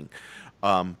everything.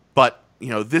 But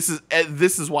this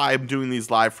is why I'm doing these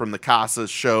live from the Casa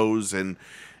shows, and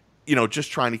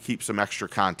just trying to keep some extra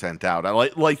content out. I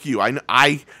like you. I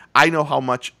know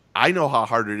how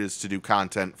hard it is to do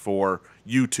content for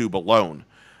YouTube alone,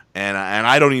 and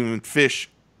I don't even fish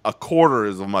a quarter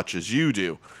as much as you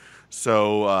do.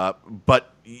 So,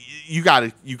 but you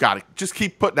gotta just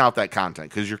keep putting out that content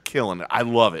because you're killing it. I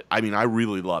love it. I mean, I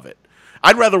really love it.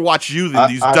 I'd rather watch you than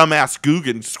these dumbass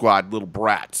Guggen Squad little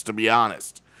brats, to be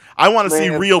honest. I want to see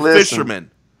real fishermen.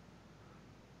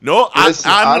 No, I'm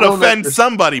going to offend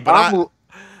somebody, but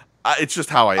it's just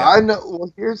how I am. I know.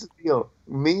 Well, here's the deal.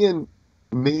 When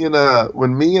me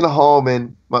and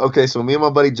Hallman, so me and my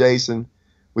buddy Jason,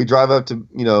 we drive up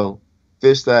to,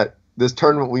 fish this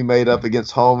tournament we made up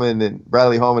against Hallman and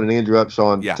Bradley Hallman and Andrew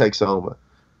Upshaw in Texoma.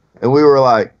 And we were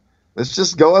like, let's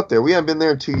just go up there. We haven't been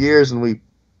there in 2 years, and we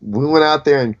went out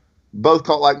there and both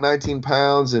caught like 19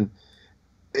 pounds, and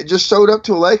it just showed up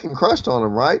to a lake and crushed on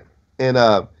them, right? And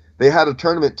they had a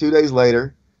tournament 2 days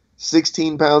later.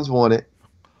 16 pounds won it.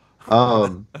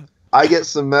 I get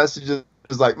some messages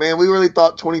like, man, we really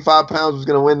thought 25 pounds was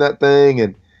going to win that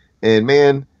thing. And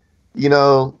man,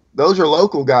 those are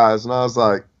local guys. And I was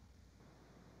like,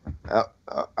 I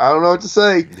don't know what to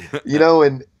say,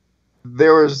 and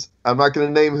there was, I'm not going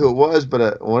to name who it was,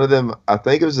 but one of them, I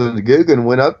think it was a Guggen,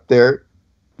 went up there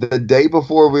the day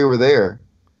before we were there,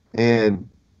 and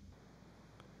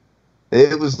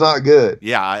it was not good.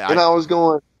 Yeah. I was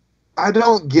going, I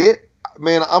don't get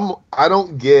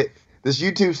this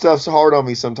YouTube stuff's hard on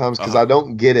me sometimes because I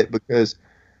don't get it, because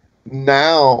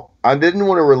now I didn't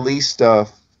want to release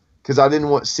stuff because I didn't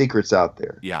want secrets out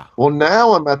there. Yeah. Well,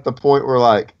 now I'm at the point where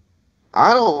like,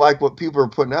 I don't like what people are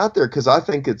putting out there because I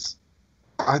think it's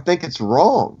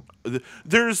wrong.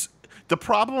 There's The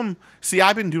problem, see,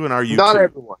 I've been doing our YouTube. Not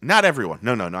everyone. Not everyone.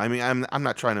 No. I mean, I'm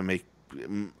not trying to make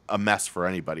a mess for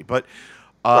anybody, but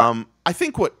Right. I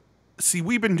think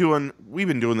we've been doing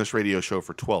this radio show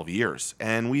for 12 years,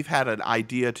 and we've had an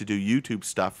idea to do YouTube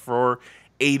stuff for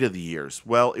 8 of the years.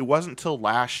 Well, it wasn't until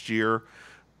last year,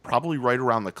 probably right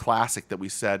around the Classic, that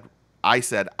I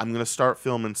said I'm going to start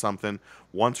filming something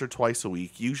once or twice a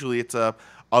week. Usually it's a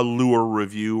lure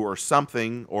review or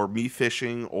something, or me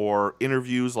fishing, or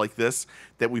interviews like this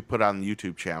that we put on the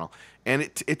YouTube channel. And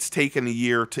it's taken a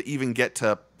year to even get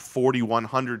to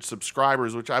 4,100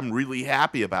 subscribers, which I'm really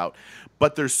happy about.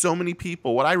 But there's so many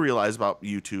people. What I realize about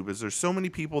YouTube is there's so many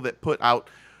people that put out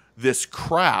this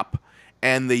crap,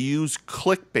 and they use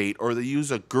clickbait, or they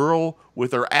use a girl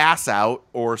with her ass out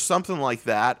or something like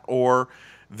that, or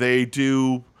they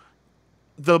do,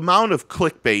 the amount of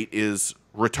clickbait is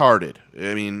retarded.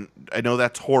 I mean, I know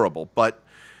that's horrible, but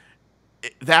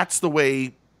that's the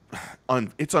way,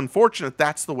 it's unfortunate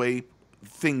that's the way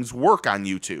things work on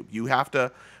YouTube. You have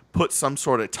to put some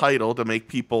sort of title to make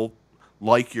people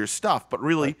like your stuff, but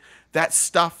really that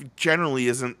stuff generally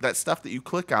isn't, that stuff that you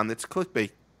click on that's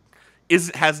clickbait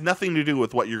has nothing to do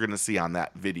with what you're going to see on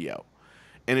that video.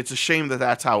 And it's a shame that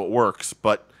that's how it works,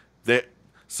 but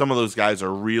some of those guys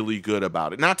are really good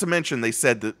about it. Not to mention, they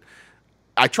said that,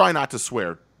 I try not to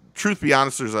swear. Truth be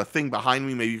honest, there's a thing behind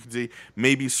me. Maybe you can see.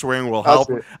 Maybe swearing will help.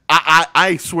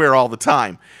 I swear all the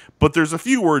time, but there's a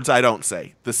few words I don't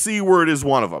say. The C word is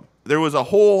one of them. There was a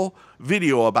whole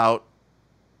video about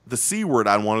the C word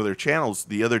on one of their channels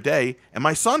the other day, and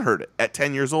my son heard it at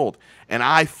 10 years old, and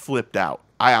I flipped out.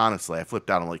 I flipped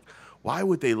out. I'm like, why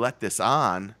would they let this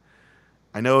on?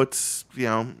 I know it's,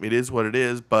 it is what it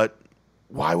is, but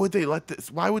why would they let this?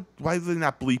 Why would they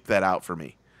not bleep that out for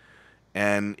me?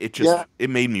 And it just, it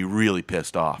made me really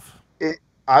pissed off.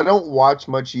 I don't watch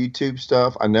much YouTube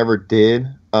stuff. I never did.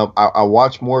 I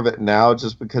watch more of it now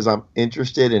just because I'm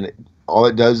interested, and all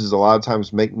it does is a lot of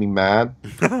times make me mad.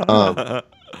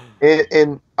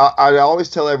 And I always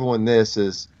tell everyone this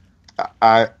is,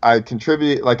 I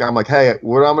contribute, like, I'm like, hey,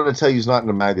 what I'm going to tell you is not in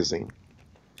a magazine.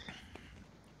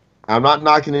 I'm not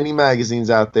knocking any magazines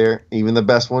out there, even the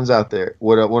best ones out there.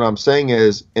 What I'm saying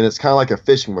is, and it's kind of like a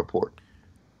fishing report.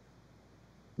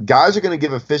 Guys are going to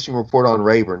give a fishing report on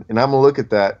Rayburn, and I'm going to look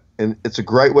at that, and it's a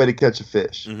great way to catch a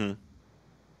fish.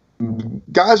 Mm-hmm.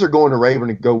 Guys are going to Rayburn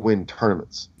to go win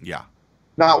tournaments. Yeah.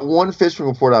 Not one fishing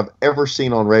report I've ever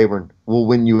seen on Rayburn will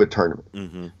win you a tournament.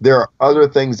 Mm-hmm. There are other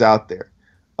things out there.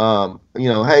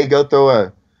 Hey, go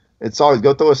throw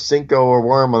a Cinco or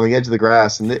worm on the edge of the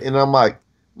grass, and I'm like,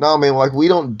 no, man, like, we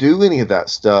don't do any of that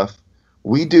stuff.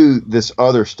 We do this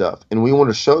other stuff, and we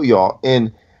want to show y'all.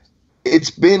 And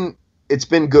it's been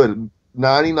good.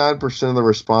 99% of the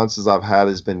responses I've had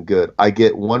has been good. I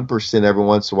get 1% every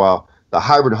once in a while. The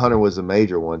hybrid hunter was a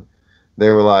major one. They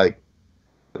were like,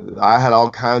 I had all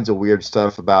kinds of weird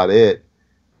stuff about it,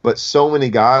 but so many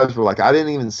guys were like, I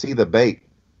didn't even see the bait,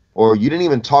 or you didn't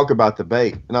even talk about the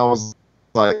bait. And I was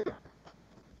like,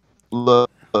 look,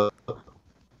 I'm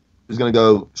just going to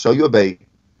go show you a bait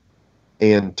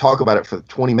and talk about it for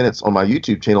 20 minutes on my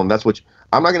YouTube channel. And that's what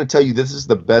I'm not going to tell you this is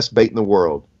the best bait in the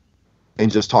world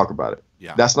and just talk about it.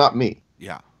 Yeah. That's not me.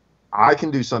 Yeah. I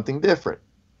can do something different.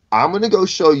 I'm going to go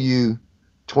show you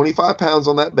 25 pounds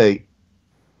on that bait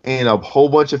and a whole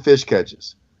bunch of fish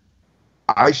catches.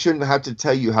 I shouldn't have to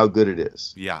tell you how good it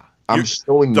is. Yeah. I'm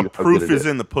showing you. The proof is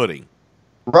in the pudding.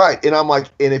 Right. And I'm like,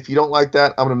 and if you don't like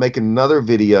that, I'm going to make another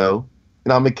video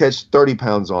and I'm going to catch 30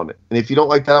 pounds on it. And if you don't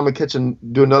like that, I'm going to catch and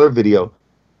do another video.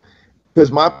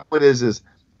 Because my point is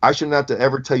I shouldn't have to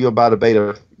ever tell you about a bait.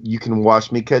 You can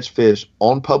watch me catch fish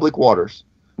on public waters,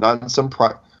 not in some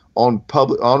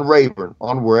on Rayburn,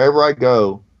 on wherever I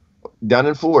go down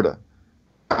in Florida.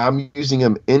 I'm using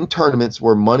them in tournaments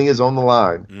where money is on the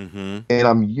line, mm-hmm. and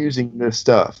I'm using this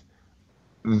stuff.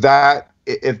 That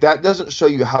if that doesn't show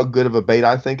you how good of a bait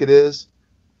I think it is,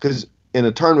 because in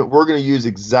a tournament we're going to use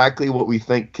exactly what we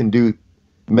think can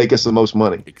make us the most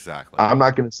money. Exactly. I'm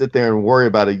not going to sit there and worry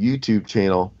about a YouTube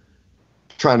channel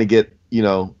trying to get you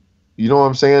know what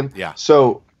I'm saying? Yeah.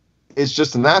 So it's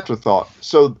just an afterthought.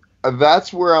 So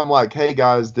that's where I'm like, hey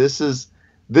guys, this is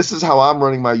how I'm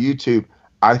running my YouTube.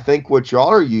 I think what y'all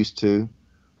are used to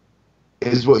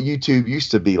is what YouTube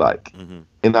used to be like. Mm-hmm.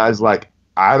 And I was like,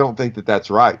 I don't think that that's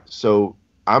right. So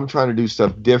I'm trying to do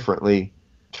stuff differently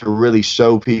to really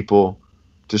show people,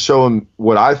 to show them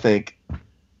what I think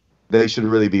they should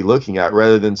really be looking at,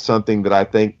 rather than something that I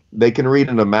think they can read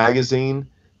in a magazine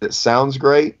that sounds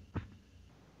great.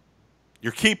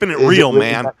 You're keeping it real,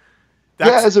 man.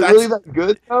 Is it really that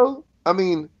good, though? I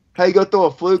mean, hey, go throw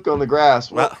a fluke on the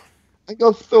grass. Well, I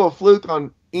go throw a fluke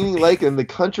on any lake in the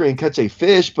country and catch a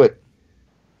fish, but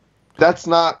that's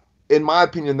not, in my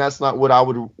opinion, that's not what I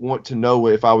would want to know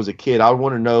if I was a kid. I would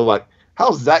want to know, like,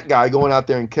 how's that guy going out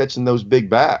there and catching those big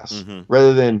bass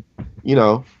rather than,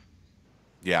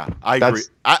 Yeah, I agree.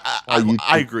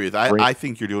 I agree with that. I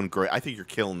think you're doing great. I think you're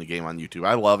killing the game on YouTube.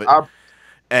 I love it.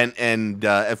 And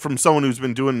from someone who's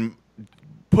been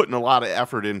putting a lot of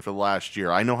effort in for the last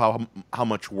year, I know how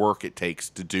much work it takes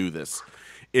to do this.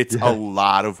 It's a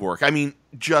lot of work. I mean,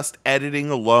 just editing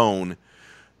alone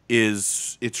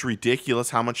it's ridiculous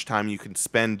how much time you can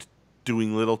spend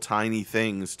doing little tiny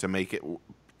things to make it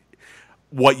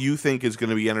what you think is going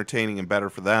to be entertaining and better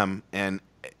for them. And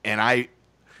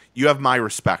you have my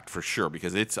respect for sure,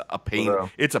 because it's a pain. Wow.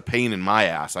 It's a pain in my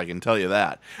ass. I can tell you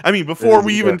that. I mean, before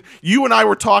you and I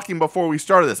were talking before we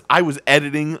started this, I was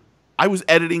editing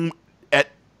at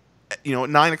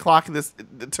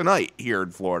 9:00 tonight here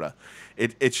in Florida.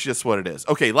 It's just what it is.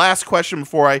 Okay, last question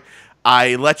before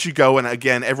I let you go. And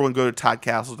again, everyone go to Todd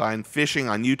Castledine Fishing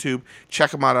on YouTube.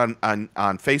 Check him out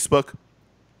on Facebook.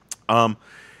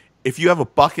 If you have a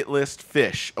bucket list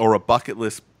fish or a bucket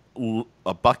list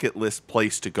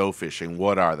place to go fishing,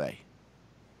 what are they?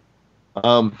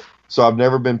 So I've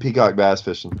never been peacock bass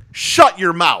fishing. Shut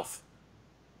your mouth.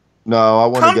 No, I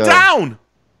want to go. Come down.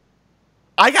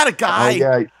 I got a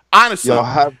guy. Honestly, y'all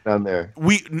have down there.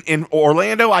 In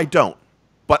Orlando, I don't.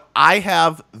 But I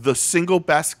have the single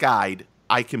best guide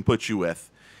I can put you with.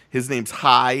 His name's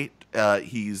Hy.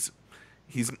 He's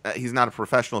not a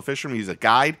professional fisherman. He's a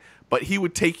guide, but he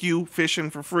would take you fishing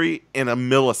for free in a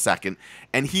millisecond,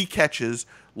 and he catches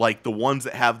like the ones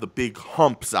that have the big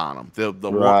humps on them,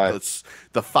 the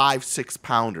 5-6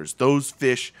 pounders. Those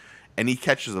fish, and he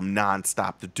catches them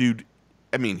nonstop. The dude,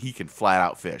 I mean, he can flat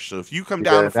out fish. So if you come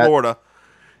down to Florida.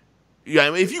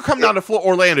 Yeah, if you come down to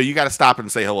Orlando, you got to stop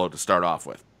and say hello to start off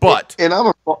with. But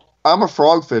I'm a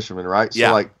frog fisherman, right? So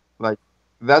yeah. like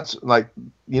that's like,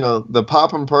 the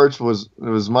pop and perch was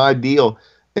my deal,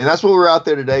 and that's what we're out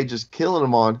there today, just killing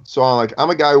them on. So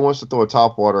I'm a guy who wants to throw a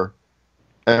topwater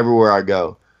everywhere I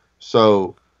go.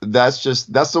 So that's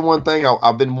the one thing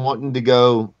I've been wanting to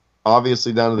go,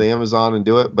 obviously down to the Amazon and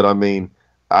do it. But I mean,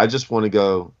 I just want to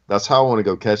go. That's how I want to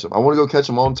go catch them. I want to go catch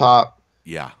them on top.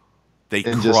 Yeah. They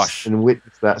crush. And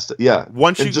witness that stuff. Yeah.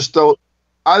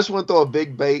 I just want to throw a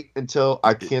big bait until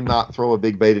I cannot throw a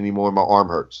big bait anymore and my arm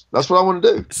hurts. That's what I want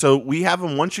to do. So we have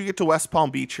them once you get to West Palm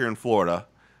Beach here in Florida.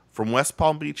 From West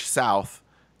Palm Beach south,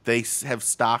 they have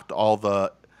stocked all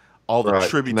the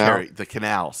tributary, the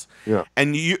canals. Yeah.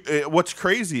 And what's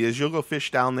crazy is you'll go fish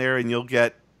down there and you'll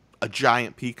get a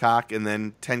giant peacock, and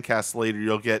then 10 casts later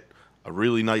you'll get a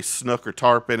really nice snook or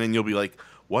tarpon, and you'll be like,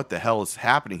 what the hell is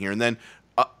happening here? And then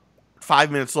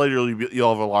 5 minutes later,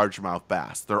 you'll have a largemouth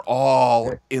bass. They're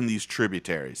all in these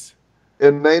tributaries.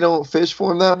 And they don't fish for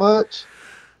them that much?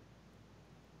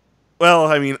 Well,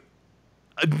 I mean,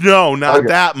 no, not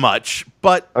that much.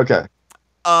 But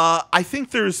I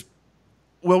think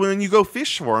when you go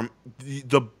fish for them,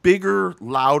 the bigger,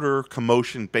 louder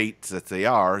commotion baits that they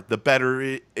are, the better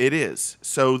it is.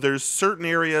 So there's certain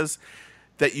areas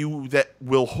that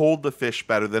will hold the fish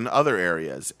better than other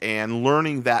areas, and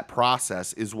learning that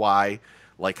process is why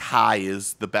like Hy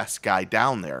is the best guy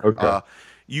down there. Okay.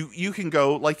 You can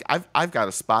go, like I've got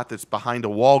a spot that's behind a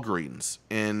Walgreens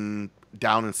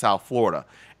down in South Florida,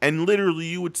 and literally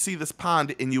you would see this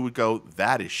pond and you would go,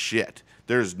 that is shit.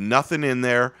 There's nothing in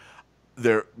there.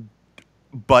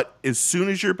 But as soon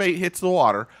as your bait hits the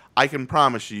water, I can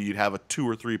promise you'd have a 2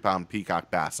 or 3 pound peacock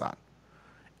bass on.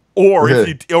 Or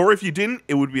if you didn't,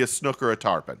 it would be a snook or a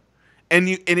tarpon, and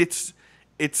it's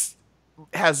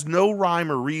has no rhyme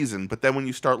or reason. But then when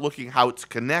you start looking how it's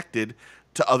connected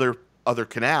to other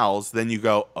canals, then you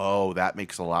go, oh, that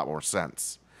makes a lot more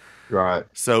sense. Right.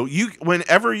 So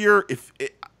whenever are you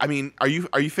fishing are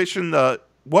you fishing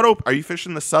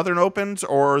the Southern Opens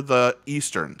or the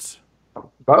Easterns?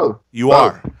 Both. You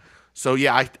are. So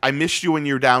yeah, I missed you when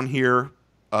you were down here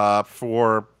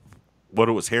for. What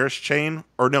it was, Harris Chain?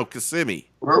 Or no, Kissimmee.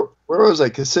 Where was I?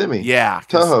 Kissimmee? Yeah.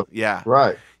 Toho. Yeah.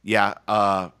 Right. Yeah.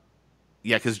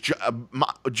 Because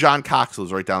John Cox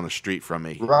was right down the street from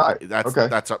me. Right.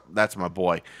 That's my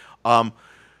boy.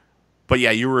 But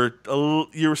yeah, you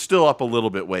were still up a little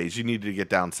bit ways. You needed to get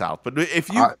down south. But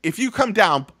if you come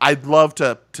down, I'd love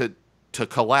to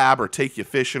collab or take you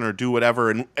fishing or do whatever,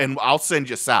 and I'll send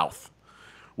you south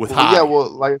with Hy. Yeah. Well,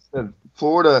 like I said,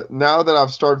 Florida, now that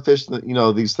I've started fishing,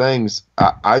 these things,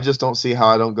 I just don't see how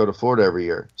I don't go to Florida every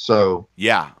year. So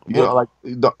yeah, like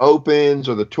the Opens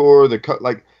or the Tour,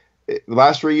 the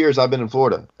last 3 years I've been in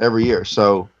Florida every year.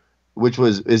 So, which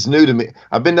is new to me.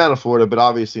 I've been down to Florida, but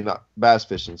obviously not bass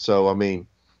fishing. So I mean,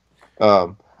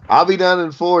 I'll be down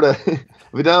in Florida.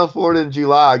 I'll be down in Florida in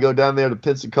July. I go down there to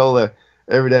Pensacola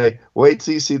every day. Wait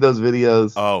till you see those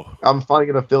videos. Oh. I'm finally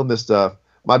gonna film this stuff.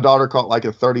 My daughter caught like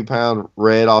a 30-pound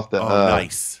red off the.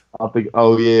 Nice.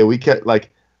 Oh yeah, we kept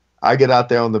like. I get out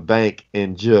there on the bank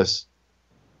and just.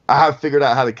 I have figured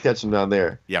out how to catch them down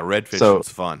there. Yeah, red fishing's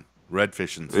fun. Red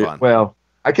fishing's fun. Well,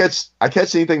 I catch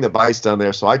anything that bites down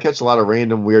there, so I catch a lot of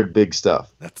random, weird, big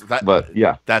stuff. But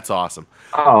yeah, that's awesome.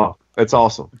 Oh, that's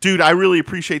awesome, dude! I really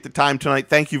appreciate the time tonight.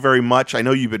 Thank you very much. I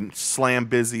know you've been slam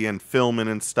busy and filming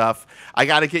and stuff. I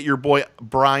got to get your boy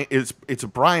Brian. It's a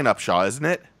Brian Upshaw, isn't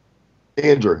it?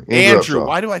 Andrew. Upshaw.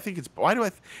 Why do I think it's?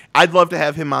 I'd love to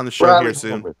have him on the show here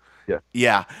soon.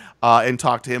 Yeah, and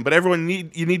talk to him. But everyone,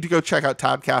 you need to go check out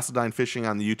Todd Castledine Fishing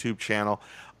on the YouTube channel,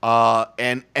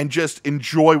 and just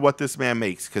enjoy what this man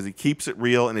makes, because he keeps it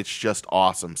real and it's just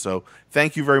awesome. So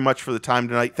thank you very much for the time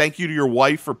tonight. Thank you to your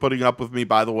wife for putting up with me,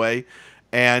 by the way,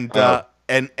 and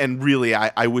really,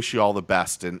 I wish you all the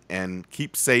best, and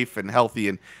keep safe and healthy,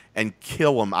 and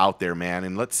kill them out there, man.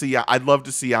 And let's see. I'd love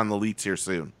to see you on the Leets here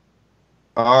soon.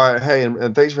 All right. Hey,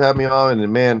 and thanks for having me on.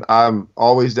 And, man, I'm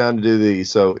always down to do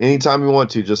these. So anytime you want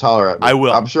to, just holler at me. I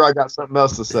will. I'm sure I got something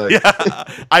else to say. Yeah,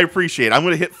 I appreciate it. I'm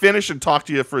going to hit finish and talk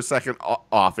to you for a second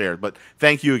off air. But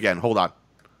thank you again. Hold on.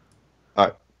 All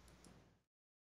right.